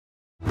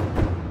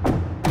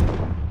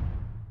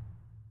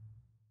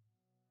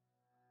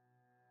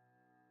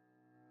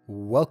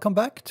Welcome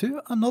back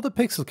to another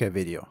Pixelcave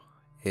video.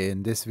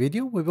 In this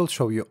video we will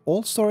show you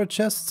all storage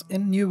chests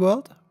in New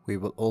World. We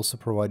will also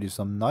provide you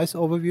some nice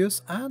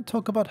overviews and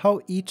talk about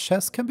how each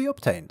chest can be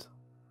obtained.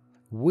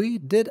 We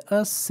did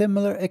a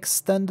similar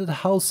extended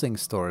housing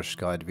storage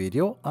guide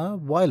video a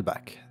while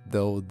back,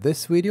 though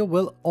this video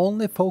will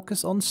only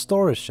focus on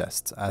storage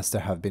chests as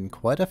there have been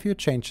quite a few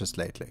changes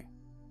lately.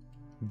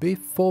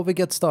 Before we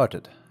get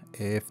started,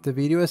 if the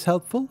video is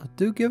helpful,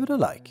 do give it a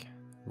like.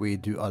 We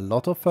do a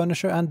lot of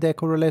furniture and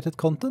deco related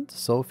content,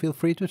 so feel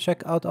free to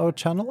check out our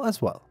channel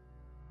as well.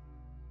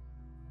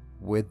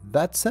 With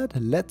that said,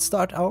 let's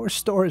start our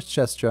storage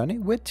chest journey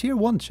with tier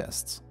 1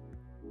 chests.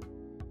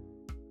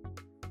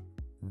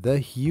 The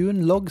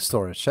hewn log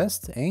storage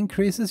chest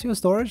increases your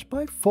storage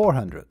by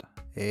 400.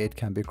 It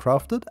can be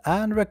crafted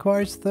and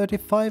requires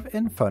 35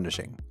 in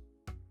furnishing.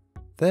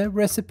 The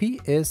recipe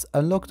is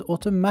unlocked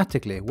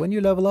automatically when you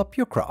level up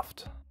your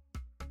craft.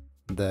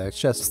 The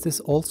chest is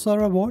also a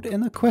reward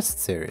in a quest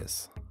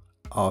series.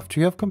 After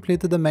you have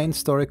completed the main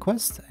story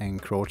quest,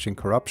 Encroaching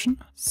Corruption,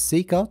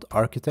 seek out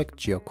architect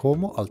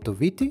Giacomo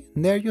Altoviti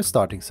near your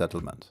starting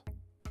settlement.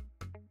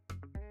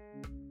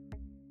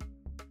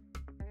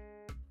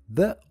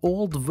 The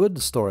Old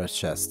Wood storage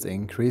chest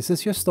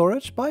increases your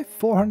storage by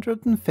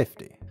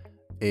 450.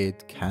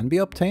 It can be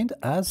obtained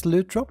as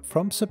loot drop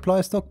from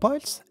supply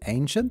stockpiles,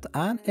 ancient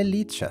and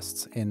elite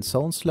chests in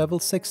zones level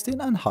 16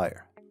 and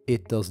higher.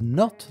 It does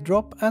not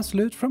drop as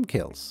loot from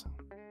kills.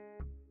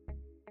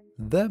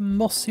 The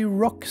Mossy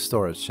Rock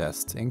storage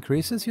chest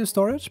increases your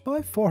storage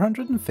by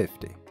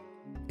 450.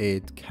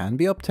 It can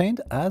be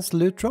obtained as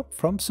loot drop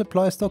from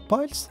supply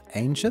stockpiles,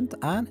 ancient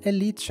and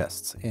elite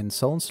chests in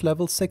zones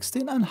level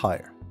 16 and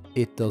higher.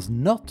 It does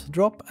not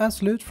drop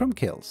as loot from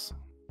kills.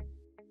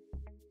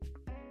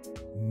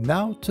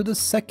 Now to the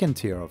second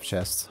tier of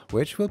chests,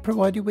 which will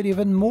provide you with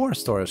even more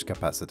storage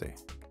capacity.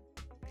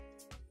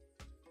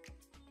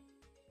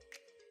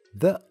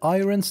 The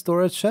Iron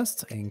storage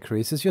chest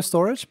increases your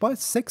storage by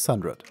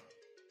 600.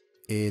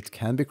 It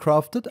can be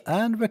crafted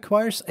and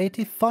requires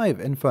 85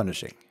 in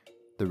furnishing.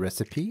 The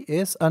recipe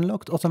is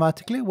unlocked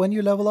automatically when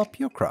you level up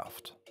your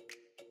craft.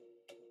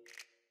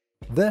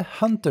 The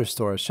Hunter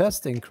storage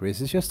chest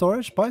increases your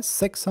storage by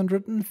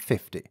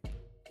 650.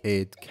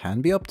 It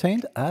can be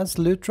obtained as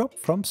loot drop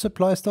from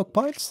supply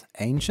stockpiles,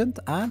 ancient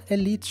and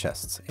elite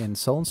chests in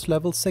zones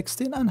level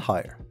 16 and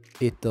higher.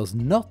 It does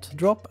not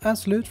drop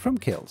as loot from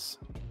kills.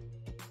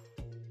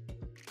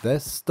 The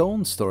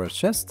Stone storage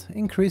chest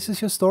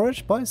increases your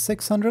storage by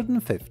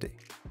 650.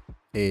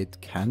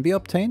 It can be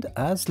obtained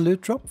as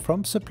loot drop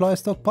from supply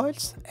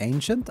stockpiles,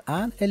 ancient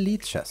and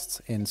elite chests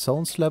in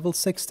zones level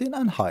 16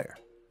 and higher.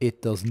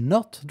 It does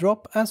not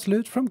drop as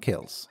loot from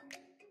kills.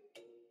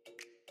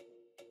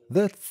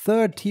 The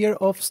third tier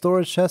of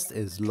storage chest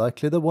is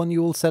likely the one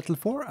you will settle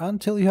for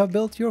until you have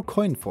built your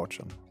coin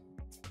fortune.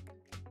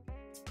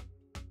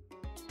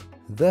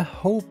 The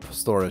Hope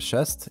storage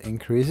chest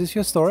increases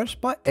your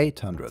storage by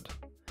 800.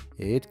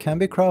 It can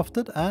be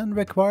crafted and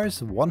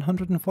requires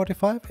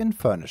 145 in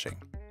furnishing.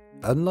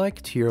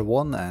 Unlike tier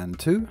 1 and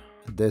 2,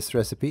 this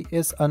recipe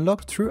is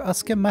unlocked through a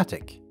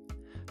schematic.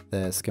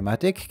 The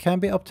schematic can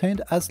be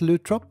obtained as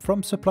loot drop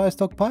from supply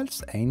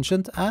stockpiles,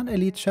 ancient and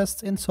elite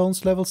chests in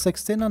zones level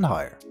 16 and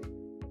higher.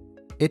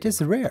 It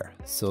is rare,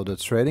 so the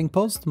trading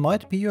post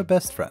might be your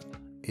best friend.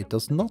 It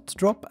does not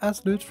drop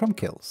as loot from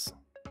kills.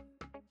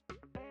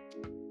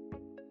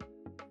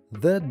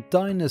 The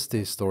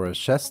Dynasty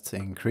storage chest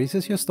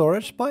increases your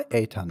storage by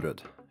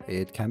 800.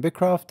 It can be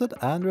crafted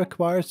and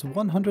requires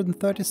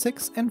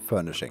 136 in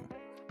furnishing.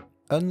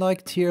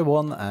 Unlike tier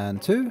 1 and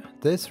 2,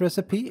 this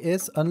recipe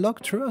is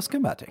unlocked through a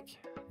schematic.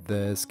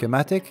 The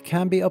schematic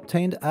can be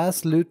obtained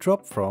as loot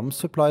drop from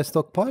supply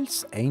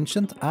stockpiles,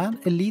 ancient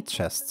and elite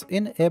chests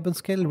in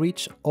Ebonscale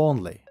Reach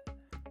only.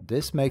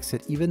 This makes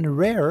it even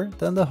rarer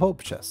than the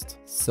Hope chest,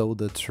 so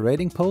the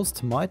trading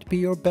post might be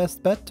your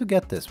best bet to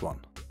get this one.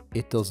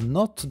 It does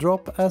not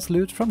drop as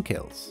loot from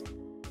kills.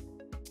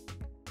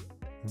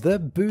 The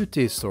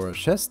Booty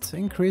storage chest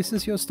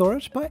increases your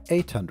storage by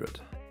 800.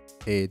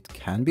 It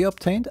can be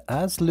obtained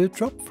as loot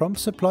drop from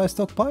supply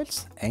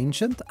stockpiles,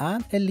 ancient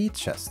and elite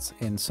chests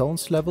in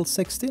zones level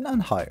 16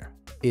 and higher.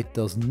 It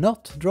does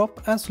not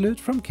drop as loot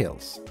from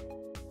kills.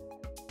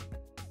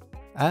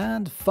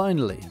 And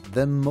finally,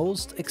 the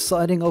most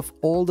exciting of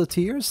all the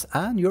tiers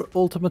and your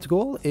ultimate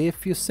goal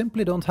if you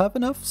simply don't have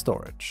enough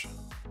storage.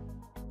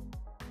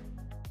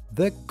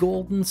 The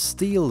Golden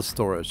Steel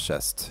storage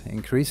chest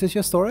increases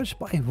your storage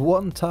by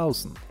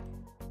 1000.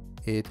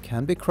 It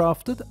can be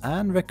crafted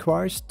and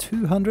requires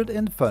 200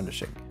 in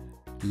furnishing.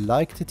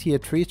 Like the tier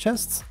 3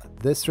 chests,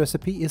 this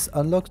recipe is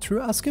unlocked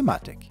through a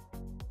schematic.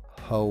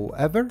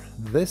 However,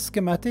 this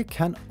schematic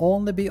can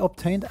only be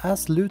obtained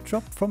as loot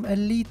drop from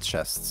elite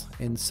chests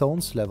in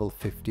zones level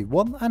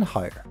 51 and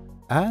higher,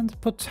 and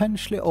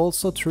potentially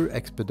also through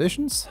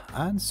expeditions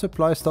and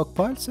supply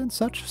stockpiles in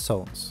such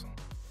zones.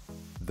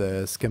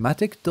 The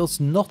schematic does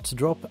not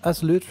drop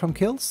as loot from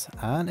kills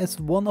and is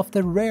one of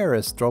the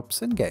rarest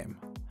drops in game.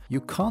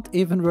 You can't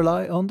even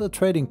rely on the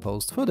trading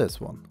post for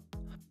this one.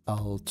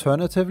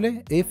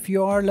 Alternatively, if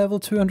you are level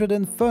 200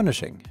 in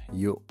furnishing,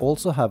 you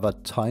also have a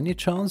tiny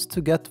chance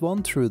to get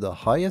one through the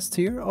highest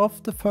tier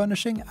of the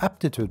furnishing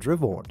aptitude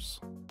rewards.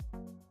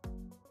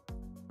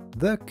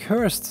 The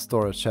cursed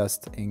storage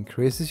chest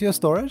increases your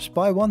storage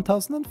by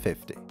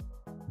 1050.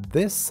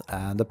 This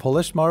and the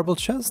polished marble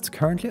chest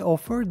currently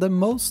offer the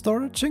most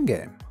storage in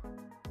game.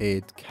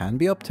 It can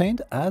be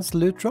obtained as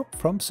loot drop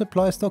from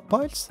supply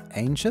stockpiles,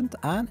 ancient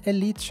and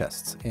elite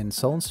chests in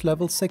zones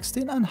level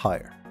 16 and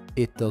higher.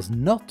 It does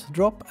not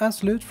drop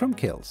as loot from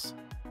kills.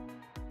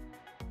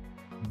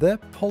 The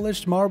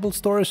polished marble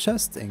storage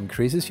chest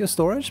increases your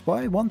storage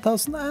by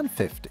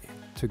 1050.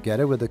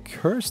 Together with the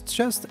cursed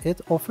chest,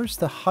 it offers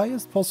the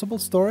highest possible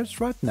storage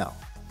right now.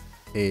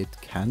 It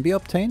can be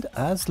obtained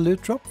as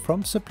loot drop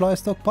from supply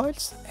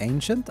stockpiles,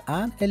 ancient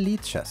and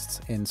elite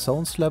chests in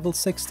zones level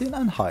 16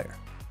 and higher.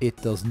 It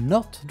does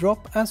not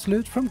drop as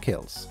loot from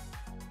kills.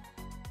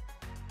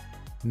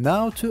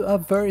 Now to a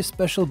very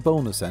special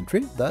bonus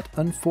entry that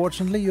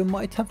unfortunately you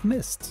might have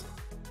missed.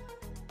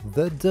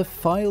 The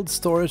Defiled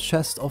Storage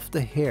Chest of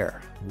the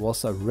Hare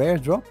was a rare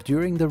drop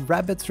during the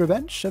Rabbit's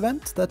Revenge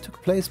event that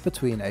took place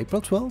between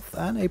April 12th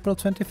and April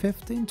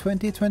 25th in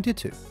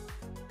 2022.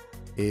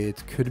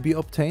 It could be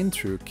obtained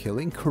through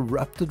killing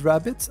corrupted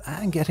rabbits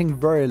and getting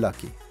very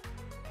lucky.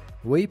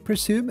 We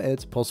presume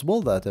it's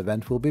possible that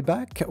event will be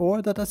back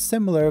or that a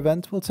similar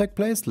event will take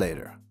place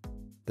later.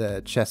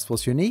 The chest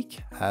was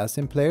unique, as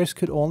in players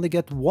could only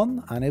get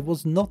one and it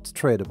was not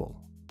tradable.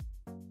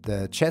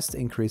 The chest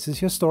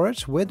increases your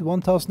storage with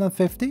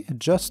 1050,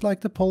 just like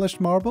the polished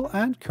marble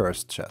and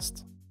cursed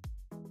chest.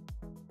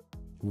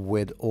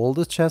 With all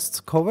the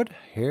chests covered,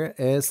 here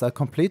is a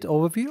complete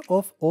overview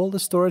of all the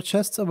storage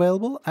chests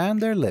available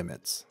and their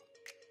limits.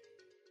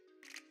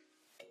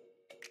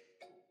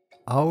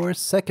 Our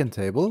second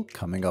table,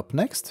 coming up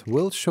next,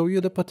 will show you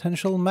the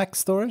potential max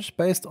storage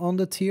based on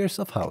the tiers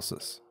of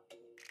houses.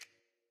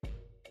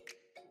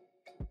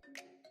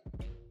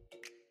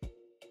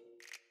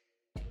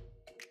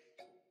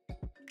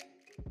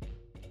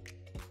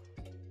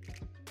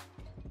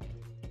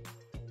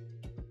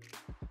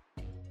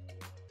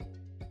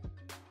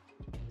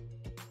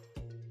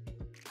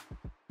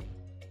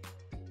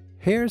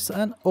 Here's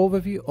an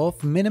overview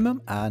of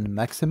minimum and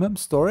maximum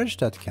storage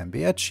that can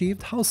be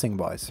achieved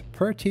housing-wise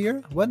per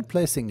tier when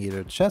placing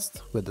either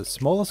chests with the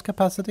smallest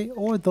capacity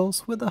or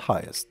those with the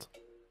highest.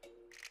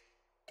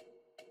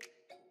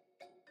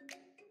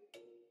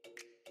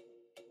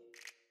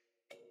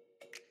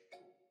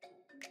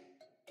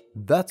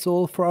 That's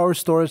all for our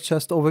storage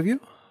chest overview.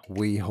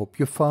 We hope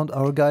you found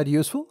our guide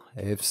useful.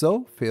 If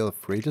so, feel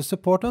free to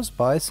support us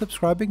by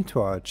subscribing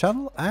to our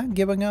channel and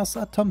giving us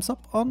a thumbs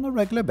up on a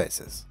regular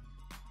basis.